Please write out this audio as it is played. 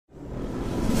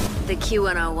The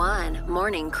Q101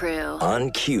 Morning Crew. On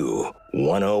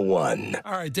Q101.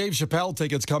 All right, Dave Chappelle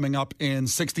tickets coming up in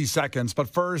 60 seconds. But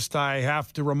first, I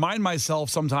have to remind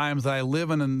myself sometimes that I live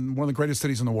in one of the greatest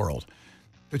cities in the world.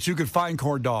 That you could find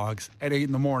corn dogs at 8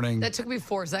 in the morning. That took me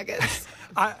 4 seconds.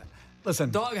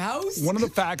 Listen. Dog house? One of the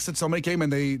facts that somebody came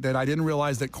in, that I didn't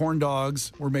realize that corn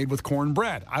dogs were made with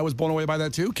cornbread. I was blown away by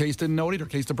that too. Case didn't know it either.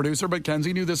 Case the producer, but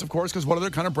Kenzie knew this, of course, because what other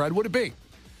kind of bread would it be?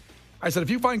 I said,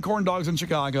 if you find corn dogs in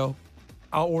Chicago,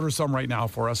 I'll order some right now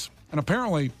for us. And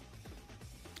apparently,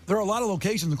 there are a lot of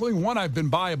locations, including one I've been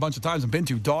by a bunch of times and been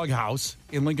to, Dog House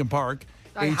in Lincoln Park.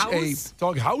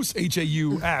 Dog House,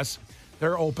 H-A-U-S.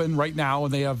 They're open right now,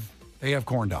 and they have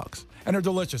corn dogs. And they're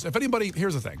delicious.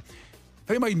 Here's the thing.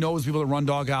 If anybody knows people that run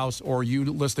Dog House or you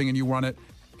listening and you run it,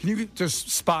 can you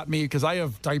just spot me? Because I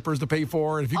have diapers to pay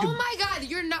for. And if you Oh, my God.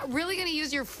 You're not really going to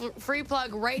use your free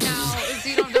plug right now so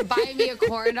you don't have to buy me a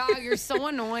corn dog? You're so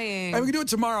annoying. And we can do it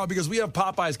tomorrow because we have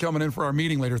Popeyes coming in for our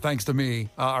meeting later, thanks to me,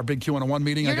 our big Q101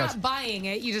 meeting. You're not buying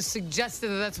it. You just suggested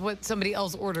that that's what somebody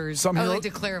else orders. I would like to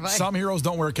clarify. Some heroes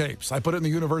don't wear capes. I put it in the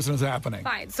universe and it's happening.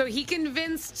 Fine. So you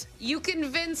convinced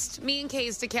me and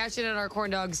Case to cash in on our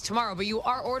corn dogs tomorrow, but you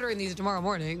are ordering these tomorrow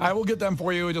morning. I will get them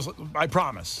for you. I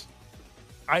promise.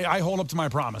 I hold up to my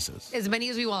promises. As many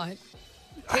as we want.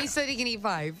 Case said he can eat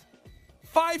 5.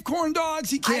 5 corn dogs?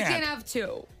 He can't. I can't have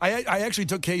 2. I actually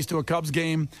took Case to a Cubs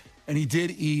game, and he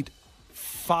did eat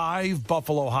 5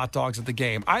 Buffalo hot dogs at the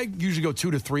game. I usually go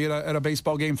 2 to 3 at a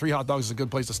baseball game. 3 hot dogs is a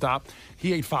good place to stop.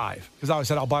 He ate 5 because I always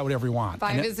said, I'll buy whatever you want.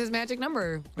 5 is his magic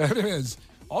number. It is.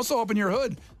 Also up in your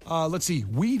hood, let's see,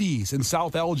 Wheaties in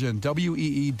South Elgin,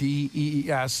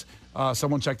 Weedees.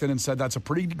 Someone checked in and said that's a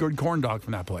pretty good corn dog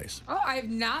from that place. Oh, I've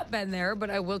not been there, but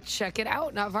I will check it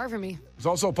out. Not far from me. There's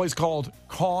also a place called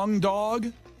Kong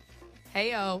Dog.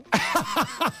 Hey-o.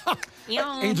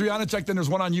 Adriana checked in. There's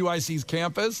one on UIC's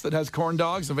campus that has corn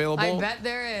dogs available. I bet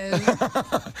there is.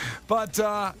 But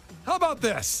how about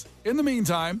this? In the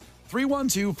meantime,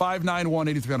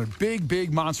 312-591-8300.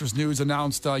 Big, monstrous news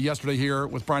announced yesterday here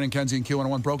with Brian and Kenzie and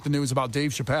Q101. Broke the news about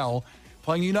Dave Chappelle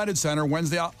playing United Center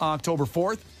Wednesday, October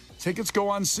 4th. Tickets go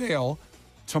on sale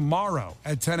tomorrow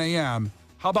at 10 a.m.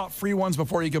 How about free ones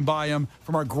before you can buy them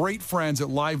from our great friends at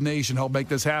Live Nation? Help make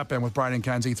this happen with Brian and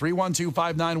Kenzie.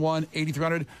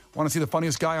 312-591-8300. Want to see the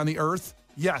funniest guy on the earth?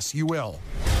 Yes, you will.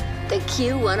 The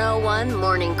Q101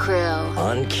 Morning Crew.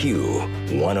 On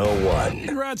Q101.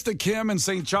 Congrats to Kim in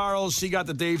St. Charles. She got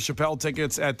the Dave Chappelle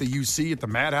tickets at the UC at the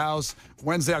Madhouse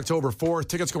Wednesday, October 4th.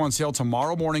 Tickets go on sale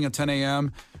tomorrow morning at 10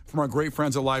 a.m. from our great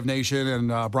friends at Live Nation.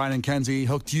 And Brian and Kenzie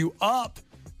hooked you up.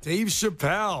 Dave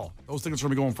Chappelle. Those tickets are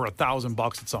going to be going for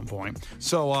 $1,000 at some point.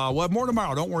 So we'll have more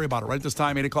tomorrow. Don't worry about it. Right at this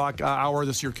time, 8 o'clock hour,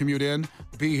 this is your commute in.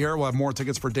 Be here. We'll have more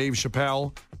tickets for Dave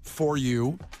Chappelle for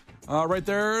you right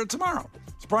there tomorrow.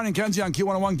 It's Brian and Kenzie on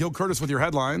Q101. Gil Curtis with your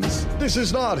headlines. This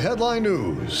is not headline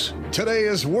news. Today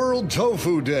is World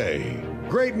Tofu Day.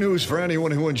 Great news for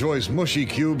anyone who enjoys mushy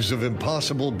cubes of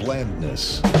impossible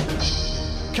blandness.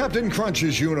 Captain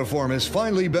Crunch's uniform has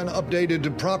finally been updated to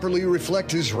properly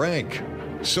reflect his rank.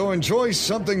 So enjoy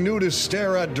something new to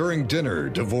stare at during dinner,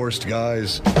 divorced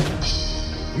guys.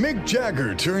 Mick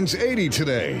Jagger turns 80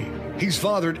 today. He's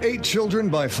fathered 8 children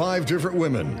by 5 different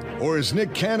women, or as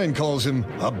Nick Cannon calls him,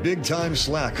 a big-time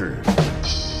slacker.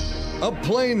 A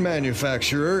plane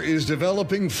manufacturer is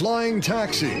developing flying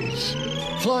taxis.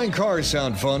 Flying cars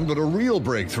sound fun, but a real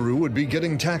breakthrough would be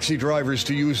getting taxi drivers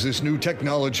to use this new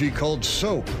technology called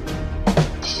soap.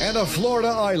 And a Florida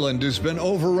island has been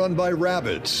overrun by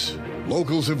rabbits.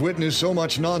 Locals have witnessed so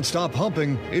much nonstop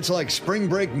humping, it's like spring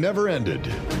break never ended.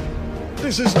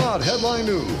 This is not headline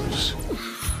news.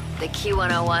 The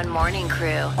Q101 Morning Crew.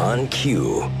 On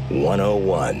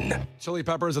Q101. Chili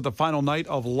Peppers at the final night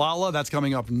of Lolla. That's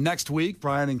coming up next week.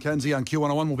 Brian and Kenzie on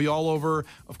Q101 will be all over,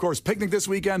 of course, Picnic this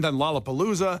weekend, then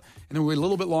Lollapalooza, and then we'll wait a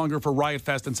little bit longer for Riot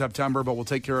Fest in September, but we'll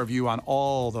take care of you on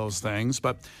all those things.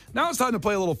 But now it's time to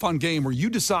play a little fun game where you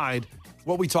decide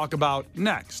what we talk about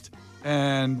next.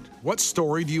 And what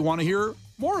story do you want to hear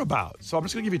more about? So I'm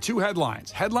just going to give you 2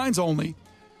 headlines. Headlines only.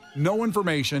 No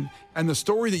information, and the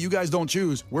story that you guys don't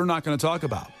choose, we're not going to talk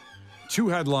about. 2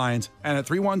 headlines, and at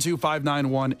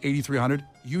 312-591-8300,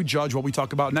 you judge what we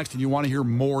talk about next and you want to hear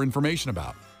more information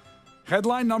about.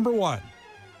 Headline number 1.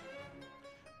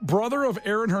 Brother of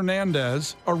Aaron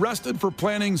Hernandez arrested for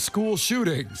planning school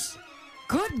shootings.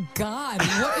 Good God,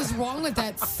 what is wrong with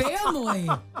that family?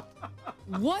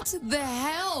 What the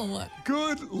hell?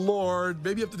 Good Lord.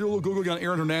 Maybe you have to do a little Googling on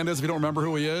Aaron Hernandez if you don't remember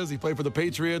who he is. He played for the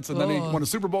Patriots, and then he won a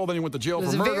Super Bowl. Then he went to jail It for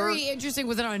was murder. very interesting.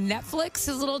 Was it on Netflix,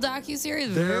 his little docuseries?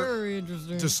 Very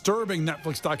interesting. Disturbing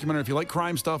Netflix documentary. If you like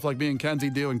crime stuff like me and Kenzie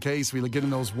do, in case we get in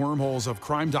those wormholes of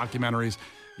crime documentaries,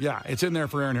 yeah, it's in there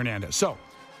for Aaron Hernandez. So,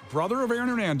 brother of Aaron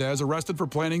Hernandez arrested for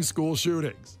planning school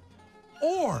shootings.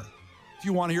 Or, do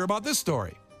you want to hear about this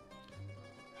story?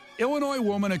 Illinois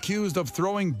woman accused of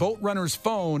throwing boat renter's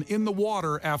phone in the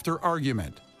water after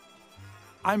argument.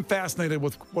 I'm fascinated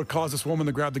with what caused this woman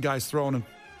to grab the guy's phone and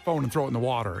throw it in the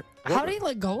water. How do you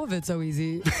let go of it so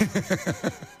easy?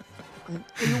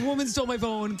 Your woman stole my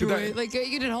phone, threw it. Like,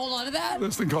 you didn't hold on to that?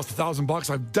 This thing cost $1,000.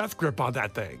 I have death grip on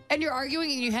that thing. And you're arguing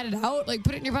and you had it out? Like,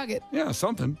 put it in your pocket. Yeah,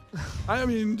 something. I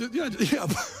mean, yeah.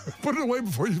 Put it away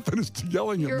before you finish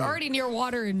yelling at me. You're already near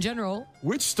water in general.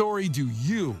 Which story do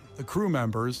you, the crew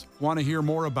members, want to hear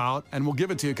more about? And we'll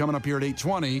give it to you coming up here at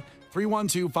 8:20.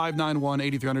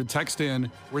 312-591-8300. Text in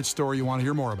which story you want to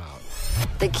hear more about.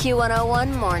 The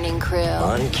Q101 Morning Crew.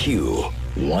 On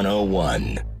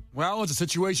Q101. Well, it's a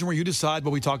situation where you decide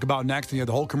what we talk about next, and you had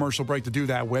the whole commercial break to do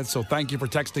that with, so thank you for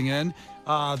texting in.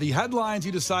 The headlines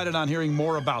you decided on hearing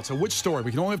more about. So which story?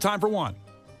 We can only have time for one.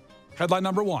 Headline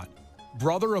number one,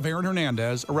 brother of Aaron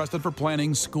Hernandez arrested for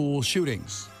planning school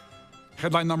shootings.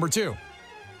 Headline number two,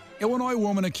 Illinois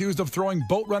woman accused of throwing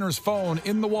boat renter's phone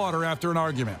in the water after an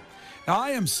argument. Now, I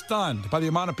am stunned by the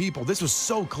amount of people. This was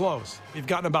so close. We've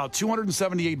gotten about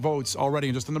 278 votes already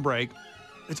just in the break.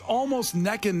 It's almost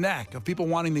neck and neck of people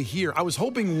wanting to hear. I was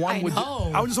hoping one would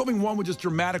just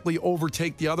dramatically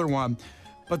overtake the other one.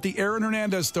 But the Aaron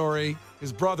Hernandez story,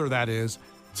 his brother that is,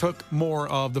 took more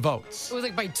of the votes. It was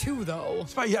like by 2, though.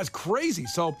 It's crazy.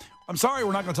 So I'm sorry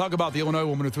we're not going to talk about the Illinois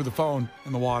woman who threw the phone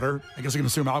in the water. I guess we can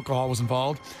assume alcohol was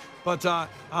involved. But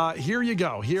here you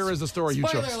go. Here is the story you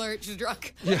chose. Spoiler alert, she's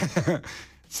drunk. Yeah.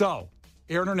 So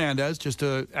Aaron Hernandez, just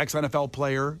an ex-NFL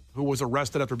player who was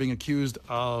arrested after being accused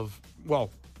of,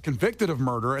 convicted of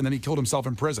murder, and then he killed himself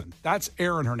in prison. That's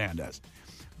Aaron Hernandez.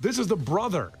 This is the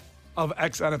brother of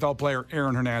ex-NFL player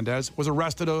Aaron Hernandez, was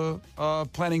arrested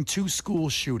planning 2 school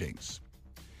shootings.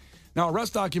 Now,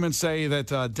 arrest documents say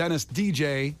that Dennis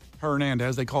DJ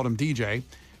Hernandez, they called him DJ,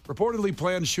 reportedly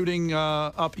planned shooting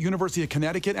up University of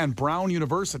Connecticut and Brown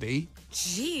University.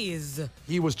 Jeez.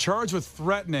 He was charged with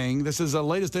threatening. This is the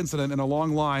latest incident in a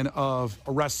long line of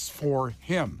arrests for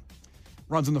him.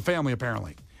 Runs in the family,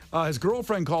 apparently. His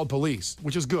girlfriend called police,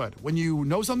 which is good. When you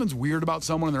know something's weird about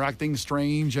someone and they're acting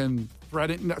strange and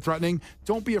threatening,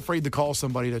 don't be afraid to call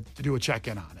somebody to do a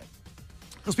check-in on it.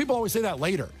 Because people always say that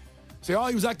later. Say,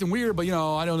 he was acting weird, but,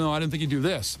 I don't know. I didn't think he'd do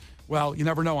this. Well, you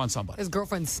never know on somebody. His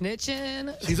girlfriend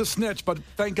snitching? She's a snitch, but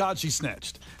thank God she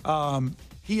snitched.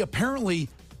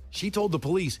 She told the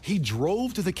police he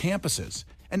drove to the campuses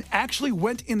and actually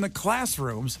went in the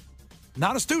classrooms,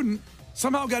 not a student,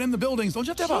 somehow got in the buildings. Don't you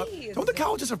have to have don't the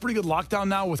colleges have pretty good lockdown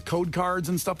now with code cards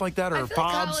and stuff like that, or I feel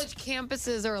like college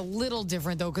campuses are a little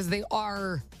different, though, because they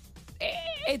are...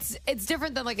 It's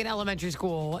different than like an elementary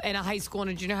school and a high school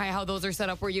and a junior high, how those are set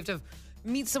up where you have to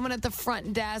meet someone at the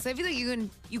front desk. I feel like you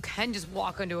can just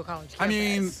walk onto a college campus. I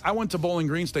mean, I went to Bowling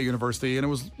Green State University, and it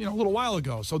was a little while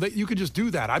ago, so you could just do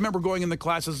that. I remember going in the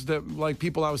classes that like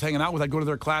people I was hanging out with. I'd go to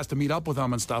their class to meet up with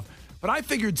them and stuff. But I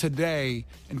figured today,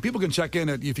 and people can check in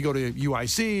if you go to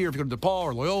UIC or if you go to DePaul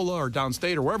or Loyola or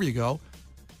downstate or wherever you go.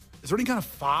 Is there any kind of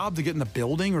fob to get in the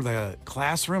building or the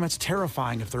classroom? It's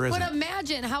terrifying if there isn't. But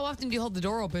imagine, how often do you hold the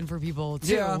door open for people,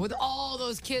 too? Yeah. With all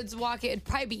those kids walking, it'd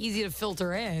probably be easy to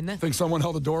filter in. Think someone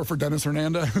held the door for Dennis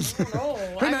Hernandez?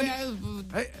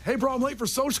 Hey, bro, I'm late for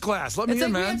social class. Let me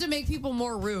in, man. We have to make people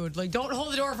more rude. Like, don't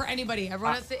hold the door for anybody.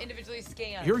 Everyone has to individually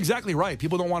scan. You're exactly right.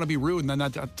 People don't want to be rude, and then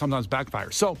that sometimes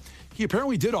backfires. So he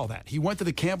apparently did all that. He went to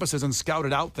the campuses and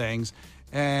scouted out things,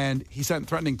 and he sent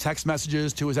threatening text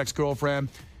messages to his ex-girlfriend.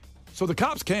 So the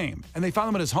cops came, and they found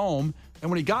him at his home.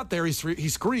 And when he got there, he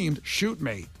screamed, "Shoot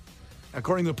me,"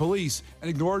 according to the police, and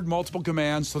ignored multiple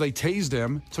commands. So they tased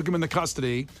him, took him into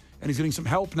custody, and he's getting some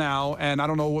help now. And I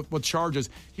don't know what charges.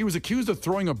 He was accused of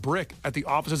throwing a brick at the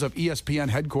offices of ESPN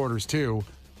headquarters, too,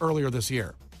 earlier this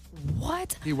year.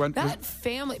 What?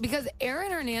 Family, because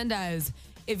Aaron Hernandez,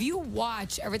 if you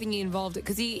watch everything he involved,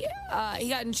 because he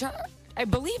got in charge, I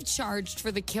believe, charged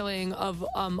for the killing of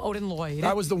Odin Lloyd.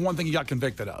 That was the one thing he got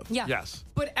convicted of. Yeah. Yes.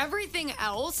 But everything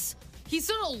else,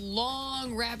 he's on a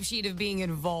long rap sheet of being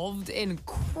involved in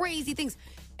crazy things.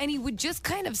 And he would just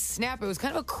kind of snap. It was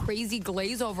kind of a crazy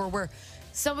glaze over where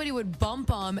somebody would bump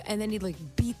him and then he'd like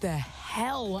beat the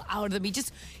hell out of them.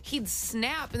 He'd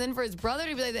snap. And then for his brother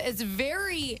to be like that, it's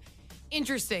very...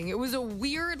 interesting. It was a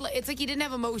weird, it's like he didn't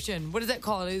have emotion. What is that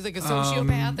called? He was like a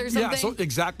sociopath or something? Yeah,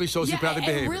 exactly sociopathic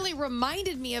behavior. It really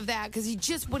reminded me of that because he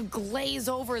just would glaze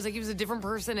over. It's like he was a different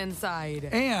person inside.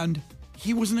 And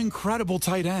he was an incredible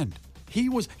tight end.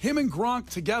 Him and Gronk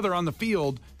together on the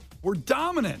field were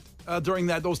dominant during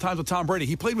those times with Tom Brady.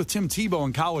 He played with Tim Tebow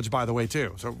in college, by the way,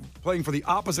 too. So playing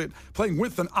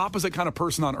with an opposite kind of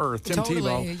person on earth, Tim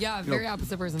Tebow. Yeah, very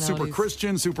opposite personalities. Super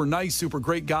Christian, super nice, super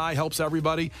great guy, helps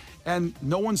everybody. And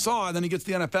no one saw it. Then he gets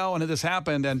to the NFL, and this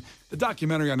happened. And the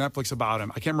documentary on Netflix about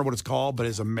him, I can't remember what it's called, but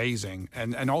it's amazing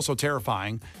and also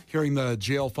terrifying, hearing the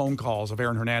jail phone calls of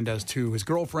Aaron Hernandez to his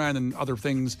girlfriend and other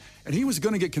things. And he was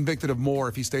going to get convicted of more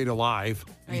if he stayed alive.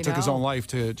 And he took his own life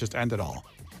to just end it all.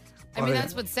 I mean,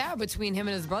 that's what's sad between him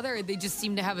and his brother. They just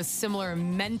seem to have a similar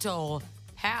mental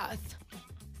path.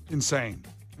 Insane.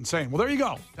 Well, there you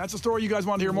go. That's the story you guys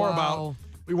want to hear more about.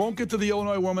 We won't get to the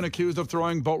Illinois woman accused of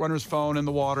throwing boat runner's phone in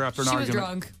the water after an argument. She was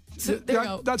drunk. So there you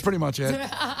go. That's pretty much it.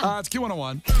 It's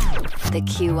Q101. The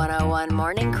Q101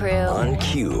 Morning Crew. On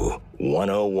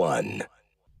Q101.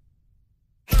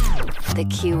 The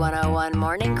Q101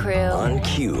 Morning Crew. On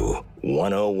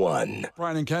Q101.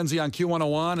 Brian and Kenzie on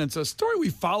Q101. It's a story we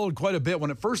followed quite a bit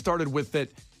when it first started with that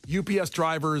UPS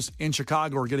drivers in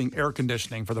Chicago are getting air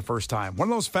conditioning for the first time. One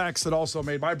of those facts that also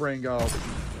made my brain go.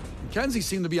 Kenzie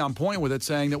seemed to be on point with it,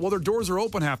 saying that, well, their doors are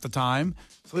open half the time,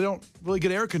 so they don't really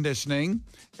get air conditioning,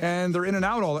 and they're in and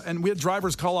out all. And we had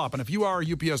drivers call up. And if you are a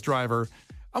UPS driver,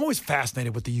 I'm always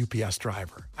fascinated with the UPS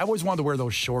driver. I always wanted to wear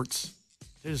those shorts.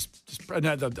 I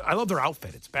love their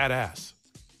outfit. It's badass.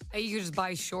 You could just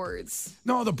buy shorts.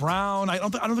 No, the brown. I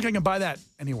don't think I can buy that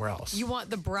anywhere else. You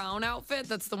want the brown outfit?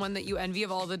 That's the one that you envy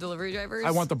of all the delivery drivers?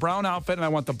 I want the brown outfit, and I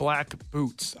want the black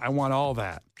boots. I want all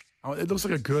that. It looks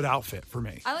like a good outfit for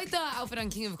me. I like the outfit on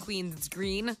King of Queens. It's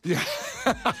green. Yeah.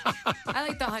 I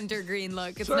like the hunter green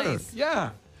look. It's nice.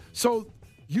 Yeah. So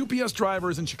UPS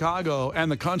drivers in Chicago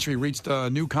and the country reached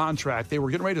a new contract. They were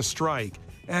getting ready to strike.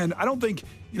 And I don't think,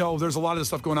 there's a lot of this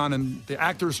stuff going on. And the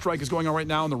actors' strike is going on right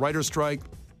now and the writers' strike,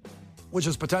 which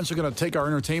is potentially going to take our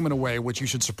entertainment away, which you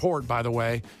should support, by the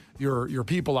way, your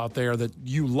people out there that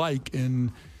you like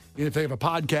if they have a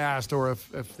podcast or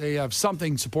if they have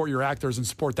something, support your actors and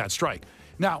support that strike.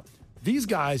 Now, these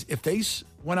guys, if they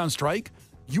went on strike,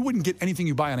 you wouldn't get anything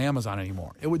you buy on Amazon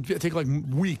anymore. It would take like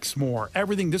weeks more.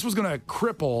 This was going to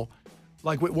cripple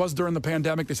like it was during the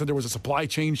pandemic. They said there was a supply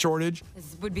chain shortage.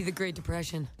 This would be the Great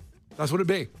Depression. That's what it'd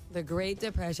be. The Great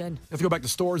Depression. You have to go back to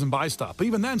stores and buy stuff. But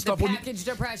even then, stuff package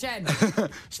depression.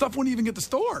 Stuff wouldn't even get to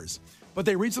stores. But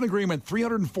they reached an agreement,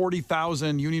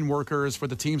 340,000 union workers for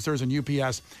the Teamsters and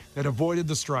UPS that avoided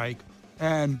the strike.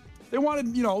 And they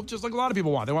wanted, just like a lot of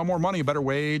people want. They want more money, a better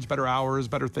wage, better hours,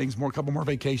 better things, a couple more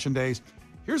vacation days.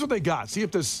 Here's what they got. See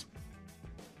if this,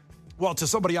 to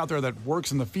somebody out there that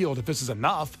works in the field, if this is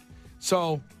enough.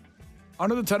 So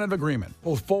under the tentative agreement,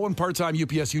 both full and part-time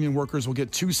UPS union workers will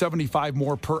get $2.75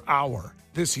 more per hour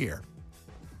this year.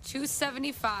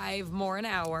 $2.75 more an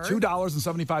hour.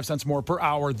 $2.75 more per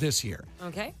hour this year.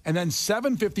 Okay. And then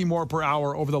 $7.50 more per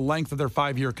hour over the length of their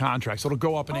 5-year contract. So it'll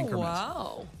go up in increments.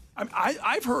 Wow.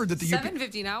 I've heard that the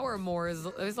 $7.50 an hour more is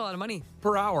a lot of money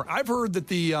per hour. I've heard that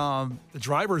the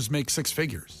drivers make six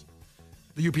figures.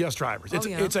 The UPS drivers.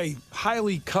 It's a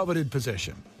highly coveted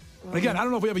position. And again, I don't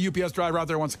know if we have a UPS driver out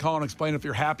there who wants to call and explain if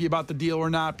you're happy about the deal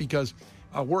or not, because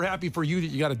we're happy for you that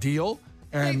you got a deal.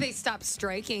 And if they stop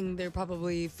striking, they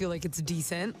probably feel like it's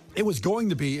decent. It was going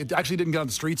to be. It actually didn't get on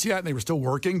the streets yet, and they were still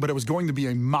working, but it was going to be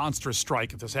a monstrous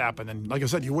strike if this happened. And like I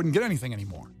said, you wouldn't get anything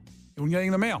anymore. You wouldn't get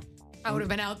anything in the mail. I would have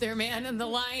been out there, man, in the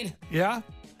line. Yeah?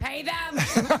 Pay them.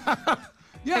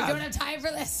 Yeah. I don't have time for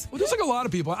this. Well, just like a lot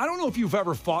of people, I don't know if you've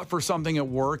ever fought for something at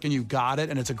work and you got it,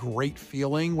 and it's a great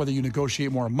feeling, whether you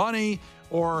negotiate more money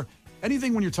or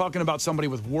anything when you're talking about somebody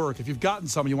with work. If you've gotten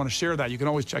something, you want to share that, you can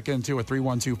always check into at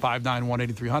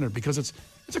 312-591-8300 because it's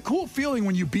a cool feeling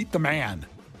when you beat the man.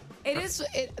 It is.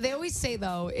 They always say,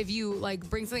 though, if you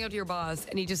bring something up to your boss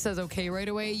and he just says okay right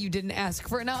away, you didn't ask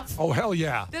for enough. Oh, hell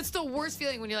yeah. That's the worst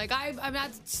feeling when you're like, I'm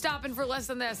not stopping for less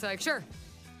than this. They're like, sure.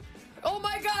 Oh,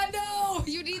 my God, no.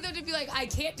 You need them to be like, I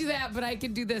can't do that, but I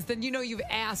can do this. Then you've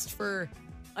asked for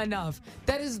enough.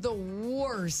 That is the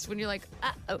worst when you're like,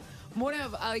 uh-oh. When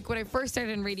I first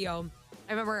started in radio,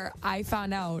 I remember I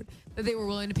found out that they were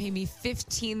willing to pay me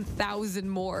 $15,000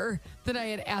 more than I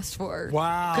had asked for.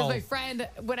 Wow. Because my friend,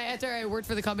 after I worked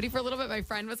for the company for a little bit, my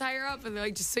friend was higher up, and they're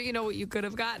like, just so you know what you could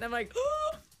have gotten. I'm like,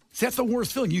 oh. See, that's the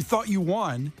worst feeling. You thought you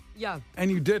won. Yeah. And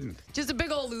you didn't. Just a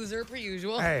big old loser, per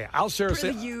usual. Hey, I'll share a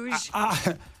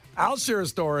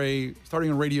story starting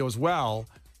in radio as well.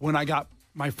 When I got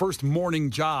my first morning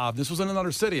job. This was in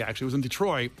another city, actually. It was in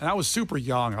Detroit, and I was super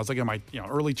young. I was like in my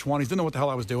early 20s, didn't know what the hell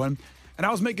I was doing, and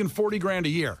I was making $40,000 a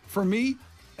year. For me,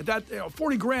 at that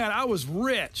 $40,000, I was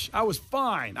rich. I was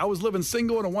fine. I was living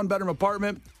single in a one-bedroom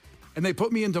apartment, and they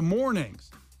put me into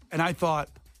mornings, and I thought,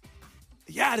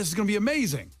 yeah, this is going to be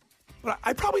amazing, but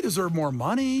I probably deserve more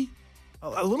money,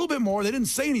 a little bit more. They didn't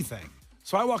say anything.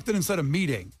 So I walked in and said a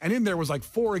meeting, and in there was like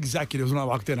 4 executives when I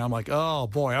walked in. I'm like, oh,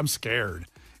 boy, I'm scared.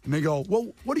 And they go,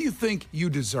 well, what do you think you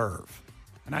deserve?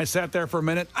 And I sat there for a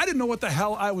minute. I didn't know what the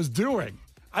hell I was doing.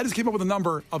 I just came up with a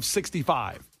number of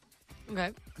 65.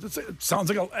 Okay. It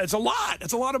sounds like it's a lot.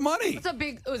 It's a lot of money.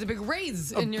 It was a big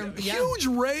raise in your huge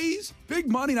raise, big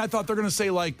money. And I thought they're going to say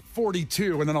like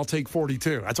 42, and then I'll take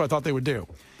 42. That's what I thought they would do.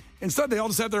 Instead, they all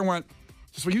just sat there and went,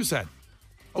 just what you said.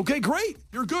 Okay, great.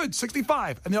 You're good.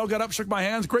 65. And they all got up, shook my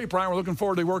hands. Great, Brian. We're looking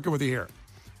forward to working with you here.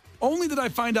 Only did I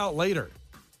find out later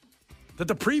that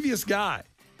the previous guy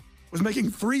was making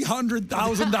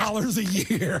 $300,000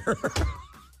 a year.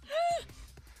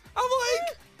 I'm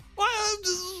like, why?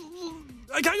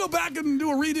 Can I go back and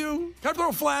do a redo? Can I throw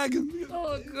a flag?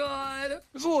 Oh, God.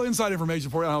 There's a little inside information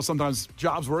for you on how sometimes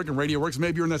jobs work and radio works.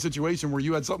 Maybe you're in that situation where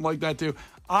you had something like that too.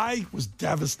 I was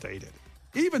devastated,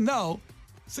 even though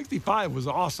 65 was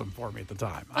awesome for me at the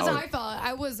time. That's how I felt.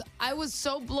 I was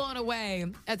so blown away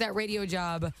at that radio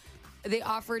job. They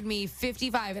offered me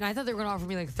 55, and I thought they were going to offer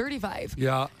me like 35.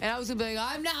 Yeah. And I was going to be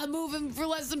like, I'm not moving for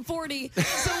less than 40.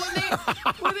 So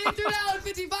when they threw down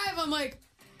 55, I'm like,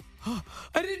 oh,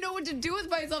 I didn't know what to do with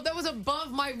myself. That was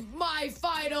above my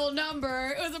final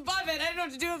number. It was above it. I didn't know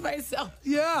what to do with myself.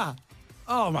 Yeah.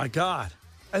 Oh, my God.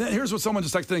 And then here's what someone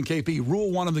just texted in, KP.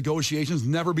 Rule 1 of negotiations,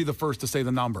 never be the first to say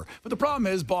the number. But the problem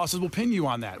is bosses will pin you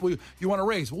on that. You want to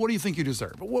raise. Well, what do you think you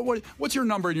deserve? What's your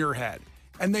number in your head?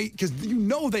 And because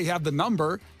they have the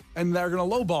number, and they're going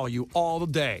to lowball you all the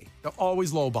day. They'll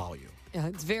always lowball you. Yeah,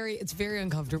 it's very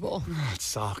uncomfortable. It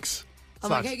sucks. I'm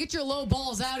like, hey, get your low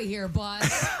balls out of here,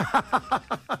 boss.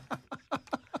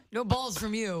 No balls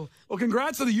from you. Well,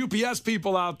 congrats to the UPS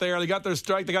people out there. They got their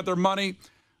strike. They got their money.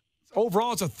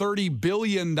 Overall, it's a $30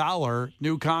 billion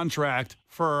new contract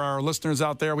for our listeners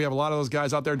out there. We have a lot of those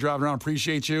guys out there driving around.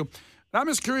 Appreciate you. And I'm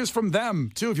just curious from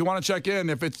them, too, if you want to check in,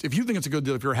 if you think it's a good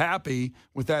deal, if you're happy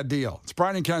with that deal. It's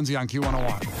Brian and Kenzie on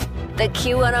Q101. The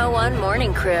Q101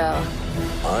 Morning Crew.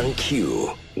 On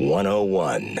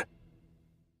Q101.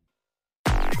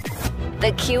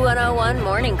 The Q101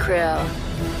 Morning Crew.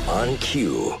 On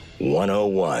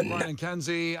Q101. Brian and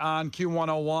Kenzie on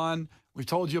Q101. We've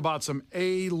told you about some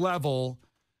A-level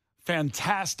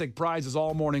fantastic prizes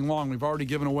all morning long. We've already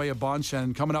given away a bunch,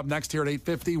 and coming up next here at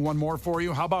 8:50, one more for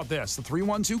you. How about this? The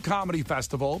 312 Comedy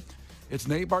Festival. It's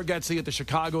Nate Bargatze at the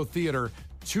Chicago Theater.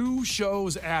 2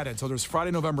 shows added. So there's Friday,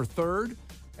 November 3rd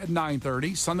at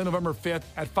 9:30, Sunday, November 5th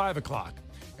at 5 o'clock.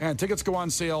 And tickets go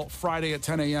on sale Friday at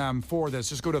 10 a.m. for this.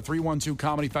 Just go to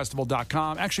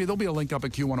 312comedyfestival.com. Actually, there'll be a link up at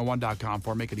Q101.com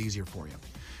for it. Make it easier for you.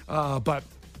 But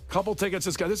couple tickets.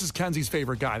 This is Kenzie's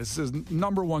favorite guy. This is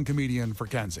number 1 comedian for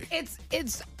Kenzie.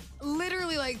 It's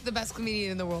literally like the best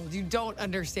comedian in the world. You don't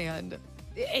understand.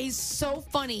 He's so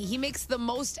funny. He makes the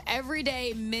most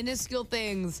everyday, minuscule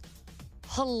things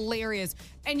hilarious.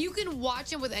 And you can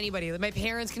watch him with anybody. Like my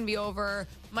parents can be over,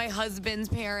 my husband's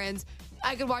parents.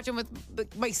 I could watch him with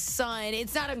my son.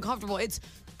 It's not uncomfortable. It's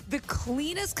the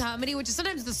cleanest comedy, which is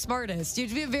sometimes the smartest. You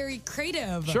have to be very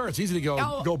creative. Sure, it's easy to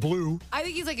go blue. I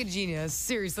think he's like a genius.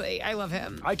 Seriously, I love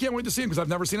him. I can't wait to see him because I've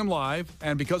never seen him live,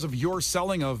 and because of your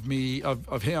selling of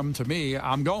him to me,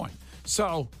 I'm going.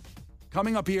 So,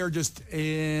 coming up here just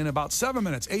in about 7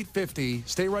 minutes, 8:50.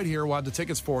 Stay right here. We'll have the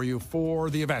tickets for you for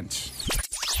the event.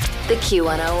 The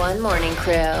Q101 Morning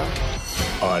Crew.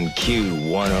 On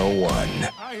Q101. All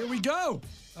right, here we go.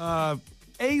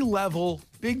 A-level,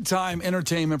 big-time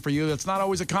entertainment for you. That's not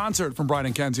always a concert from Brian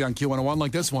and Kenzie on Q101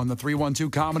 like this one, the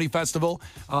 312 Comedy Festival.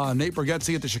 Nate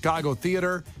Bargatze at the Chicago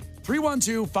Theater.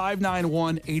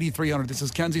 312-591-8300. This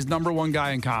is Kenzie's number 1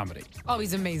 guy in comedy. Oh,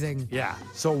 he's amazing. Yeah,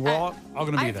 so we're all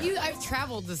going to be there. I've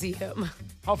traveled to see him.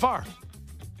 How far?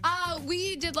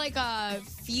 We did like a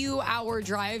few hour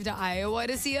drive to Iowa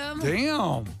to see him.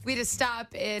 Damn. We had to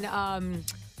stop in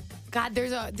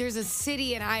there's a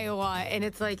city in Iowa, and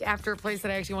it's like after a place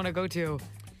that I actually want to go to.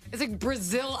 It's like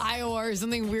Brazil, Iowa, or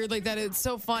something weird like that. It's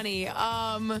so funny. It's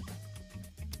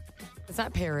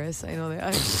not Paris. I know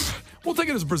that. We'll take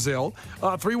it as Brazil.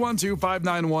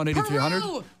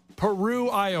 312-591-8300. Peru,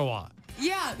 Iowa.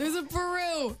 Yeah, there's a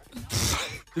Peru.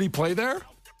 Did he play there?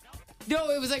 No,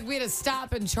 it was like we had to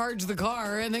stop and charge the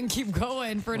car and then keep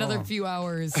going for another few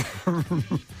hours.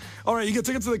 All right, you get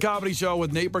tickets to the comedy show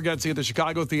with Nate Bargatze at the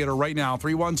Chicago Theater right now,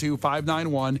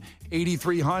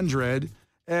 312-591-8300.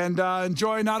 And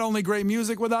enjoy not only great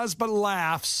music with us, but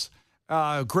laughs.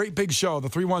 Great big show, the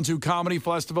 312 Comedy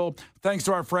Festival. Thanks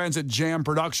to our friends at Jam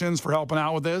Productions for helping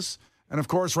out with this. And, of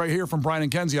course, right here from Brian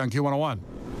and Kenzie on Q101.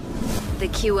 The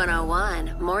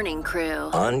Q101 Morning Crew.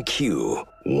 On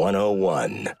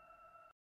Q101.